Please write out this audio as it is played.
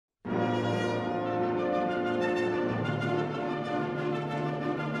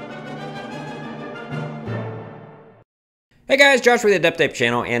Hey guys, Josh with the Adept Ape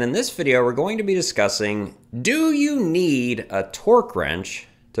channel, and in this video we're going to be discussing, do you need a torque wrench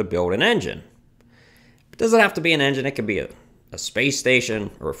to build an engine? It doesn't have to be an engine, it could be a space station,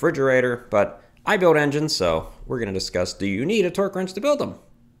 a refrigerator, but I build engines, so we're going to discuss, do you need a torque wrench to build them?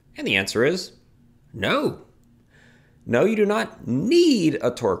 And the answer is no. No, you do not need a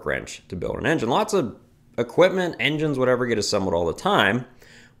torque wrench to build an engine. Lots of equipment, engines, whatever, get assembled all the time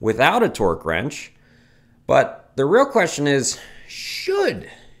without a torque wrench, but the real question is, should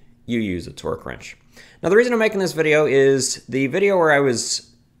you use a torque wrench? Now, the reason I'm making this video is the video where I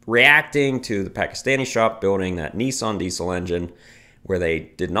was reacting to the Pakistani shop building that Nissan diesel engine where they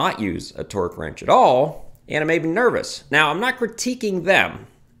did not use a torque wrench at all, and it made me nervous. Now, I'm not critiquing them.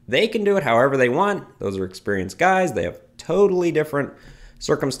 They can do it however they want. Those are experienced guys. They have totally different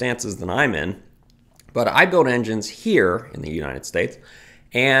circumstances than I'm in. But I build engines here in the United States,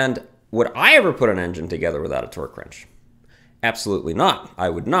 and would I ever put an engine together without a torque wrench? Absolutely not. I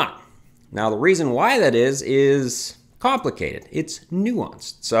would not. Now, the reason why that is complicated. It's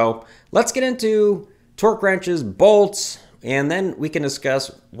nuanced. So let's get into torque wrenches, bolts, and then we can discuss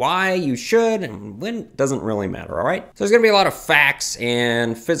why you should and when. It doesn't really matter, all right? So there's going to be a lot of facts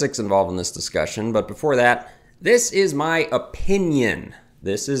and physics involved in this discussion, but before that, this is my opinion.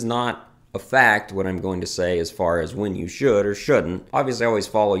 This is not a fact, what I'm going to say as far as when you should or shouldn't. Obviously, I always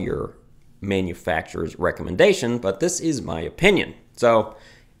follow your manufacturer's recommendation, but this is my opinion. So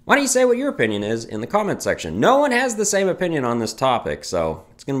why don't you say what your opinion is in the comment section? No one has the same opinion on this topic, so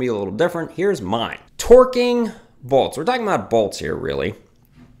it's going to be a little different. Here's mine. Torquing bolts. We're talking about bolts here, really.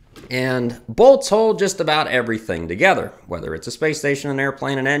 And bolts hold just about everything together, whether it's a space station, an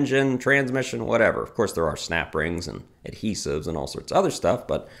airplane, an engine, transmission, whatever. Of course, there are snap rings and adhesives and all sorts of other stuff,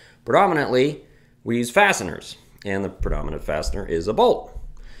 but predominantly we use fasteners, and the predominant fastener is a bolt.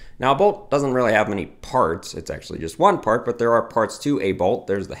 Now, a bolt doesn't really have many parts. It's actually just one part, but there are parts to a bolt.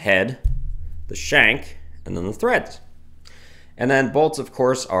 There's the head, the shank, and then the threads. And then bolts, of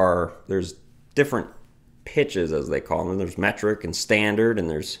course, there's different pitches, as they call them. There's metric and standard, and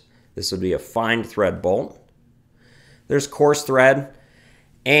this would be a fine thread bolt. There's coarse thread,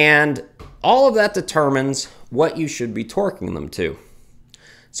 and all of that determines what you should be torquing them to.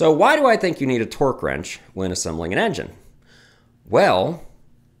 So why do I think you need a torque wrench when assembling an engine? Well,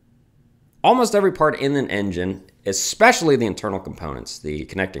 almost every part in an engine, especially the internal components, the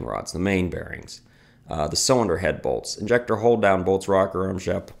connecting rods, the main bearings, the cylinder head bolts, injector hold down bolts, rocker arm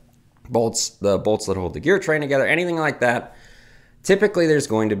shaft bolts, the bolts that hold the gear train together, anything like that, typically there's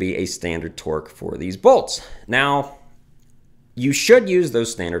going to be a standard torque for these bolts. Now, you should use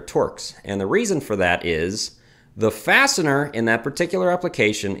those standard torques, and the reason for that is the fastener in that particular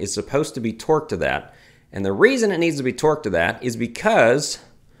application is supposed to be torqued to that, and the reason it needs to be torqued to that is because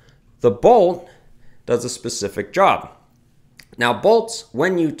the bolt does a specific job. Now, bolts,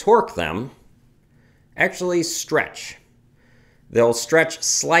 when you torque them, actually stretch. They'll stretch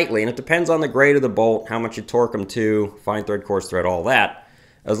slightly, and it depends on the grade of the bolt, how much you torque them to, fine thread, coarse thread, all that.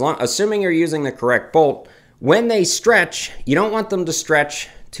 Assuming you're using the correct bolt, when they stretch, you don't want them to stretch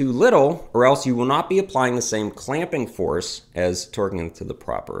too little, or else you will not be applying the same clamping force as torquing them to the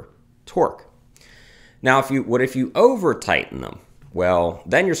proper torque. Now, if you over tighten them? Well,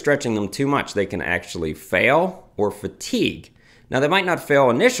 then you're stretching them too much. They can actually fail or fatigue. Now, they might not fail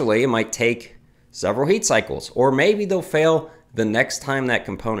initially. It might take several heat cycles, or maybe they'll fail the next time that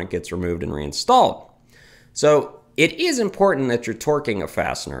component gets removed and reinstalled. So it is important that you're torquing a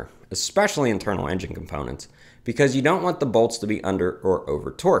fastener, especially internal engine components, because you don't want the bolts to be under or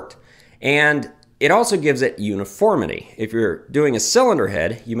over torqued. And it also gives it uniformity. If you're doing a cylinder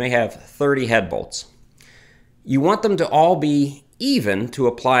head, you may have 30 head bolts. You want them to all be even to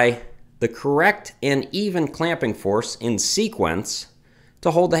apply the correct and even clamping force in sequence to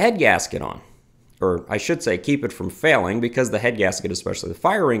hold the head gasket on. Or I should say, keep it from failing, because the head gasket, especially the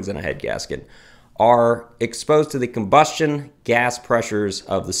fire rings in a head gasket, are exposed to the combustion gas pressures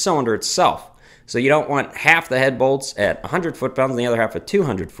of the cylinder itself. So you don't want half the head bolts at 100 foot-pounds and the other half at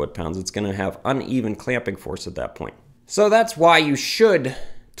 200 foot-pounds. It's going to have uneven clamping force at that point. So that's why you should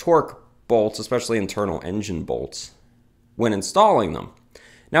torque bolts, especially internal engine bolts, when installing them.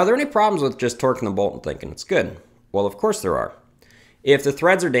 Now, are there any problems with just torquing the bolt and thinking it's good? Well, of course there are. If the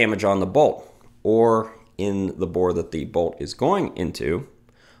threads are damaged on the bolt, or in the bore that the bolt is going into,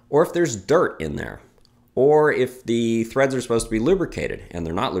 or if there's dirt in there, or if the threads are supposed to be lubricated and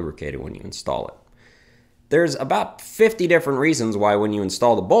they're not lubricated when you install it. There's about 50 different reasons why when you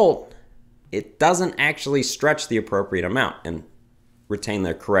install the bolt, it doesn't actually stretch the appropriate amount and retain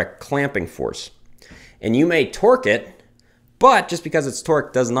the correct clamping force. And you may torque it, but just because it's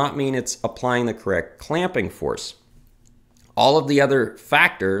torqued does not mean it's applying the correct clamping force. All of the other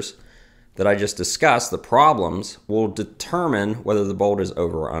factors that I just discussed, the problems, will determine whether the bolt is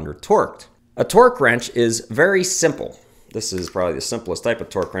over or under torqued. A torque wrench is very simple. This is probably the simplest type of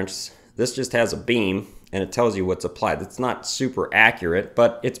torque wrench. This just has a beam and it tells you what's applied. It's not super accurate,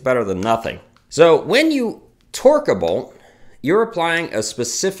 but it's better than nothing. So when you torque a bolt, you're applying a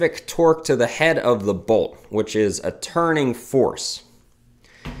specific torque to the head of the bolt, which is a turning force.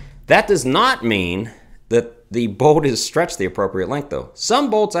 That does not mean that the bolt is stretched the appropriate length though. Some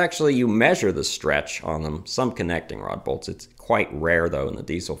bolts actually you measure the stretch on them, some connecting rod bolts. It's quite rare though in the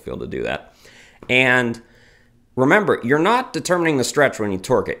diesel field to do that. And remember, you're not determining the stretch when you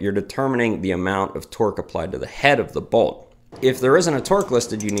torque it. You're determining the amount of torque applied to the head of the bolt. If there isn't a torque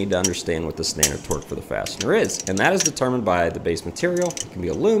listed, you need to understand what the standard torque for the fastener is. And that is determined by the base material. It can be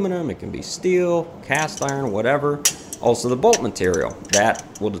aluminum, it can be steel, cast iron, whatever. Also the bolt material. That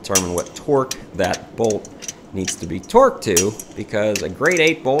will determine what torque that bolt needs to be torqued to, because a grade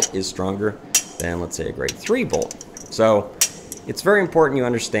 8 bolt is stronger than, let's say, a grade 3 bolt. So it's very important you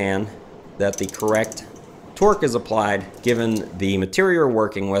understand that the correct torque is applied given the material you're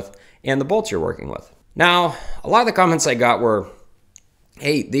working with and the bolts you're working with. Now, a lot of the comments I got were,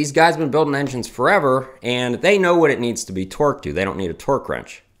 hey, these guys have been building engines forever and they know what it needs to be torqued to. They don't need a torque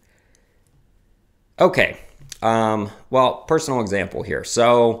wrench. Okay, well, personal example here.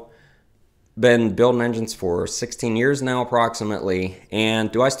 So, been building engines for 16 years now approximately,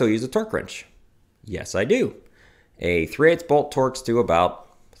 and do I still use a torque wrench? Yes, I do. A 3/8 bolt torques to about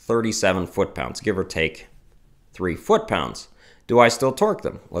 37 foot-pounds, give or take 3 foot-pounds. Do I still torque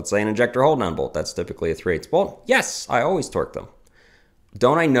them? Let's say an injector hold-on bolt. That's typically a 3/8 bolt. Yes, I always torque them.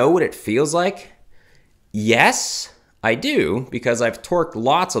 Don't I know what it feels like? Yes, I do, because I've torqued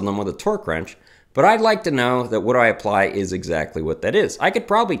lots of them with a torque wrench, but I'd like to know that what I apply is exactly what that is. I could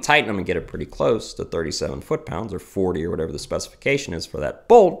probably tighten them and get it pretty close to 37 foot-pounds or 40 or whatever the specification is for that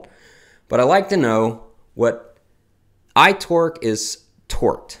bolt, but I like to know what I torque is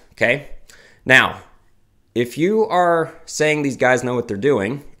torqued, okay? Now, if you are saying these guys know what they're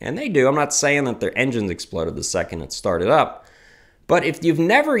doing, and they do, I'm not saying that their engines exploded the second it started up, but if you've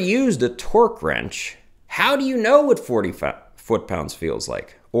never used a torque wrench, how do you know what 40 foot-pounds feels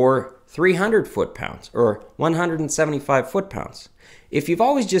like? Or 300 foot-pounds? Or 175 foot-pounds? If you've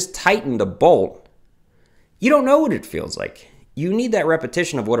always just tightened a bolt, you don't know what it feels like. You need that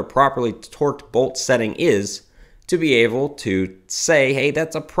repetition of what a properly torqued bolt setting is to be able to say, hey,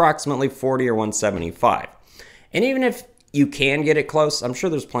 that's approximately 40 or 175. And even if you can get it close, I'm sure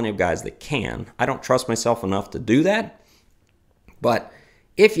there's plenty of guys that can. I don't trust myself enough to do that. But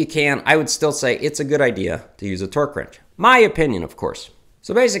if you can, I would still say it's a good idea to use a torque wrench. My opinion, of course.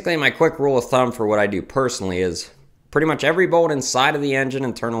 So basically, my quick rule of thumb for what I do personally is pretty much every bolt inside of the engine,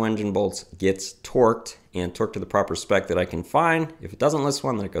 internal engine bolts, gets torqued and torqued to the proper spec that I can find. If it doesn't list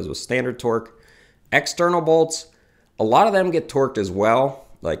one, then it goes with standard torque. External bolts, a lot of them get torqued as well,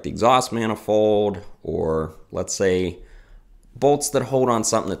 like the exhaust manifold, or let's say bolts that hold on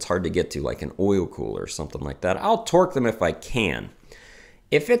something that's hard to get to, like an oil cooler or something like that. I'll torque them if I can.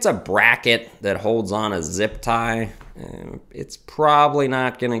 If it's a bracket that holds on a zip tie, it's probably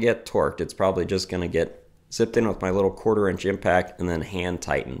not going to get torqued. It's probably just going to get zipped in with my little 1/4 inch impact and then hand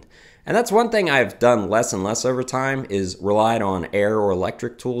tightened. And that's one thing I've done less and less over time, is relied on air or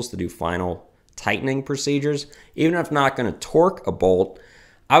electric tools to do final tightening procedures. Even if I'm not going to torque a bolt,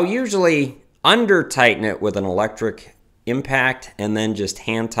 I'll usually under tighten it with an electric impact and then just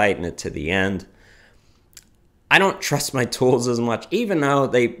hand tighten it to the end. I don't trust my tools as much, even though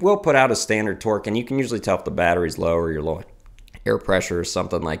they will put out a standard torque, and you can usually tell if the battery's low or you're low air pressure or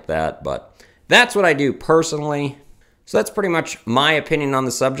something like that. But that's what I do personally. So that's pretty much my opinion on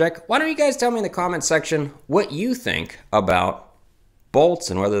the subject. Why don't you guys tell me in the comment section what you think about bolts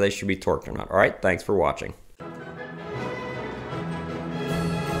and whether they should be torqued or not. All right, thanks for watching.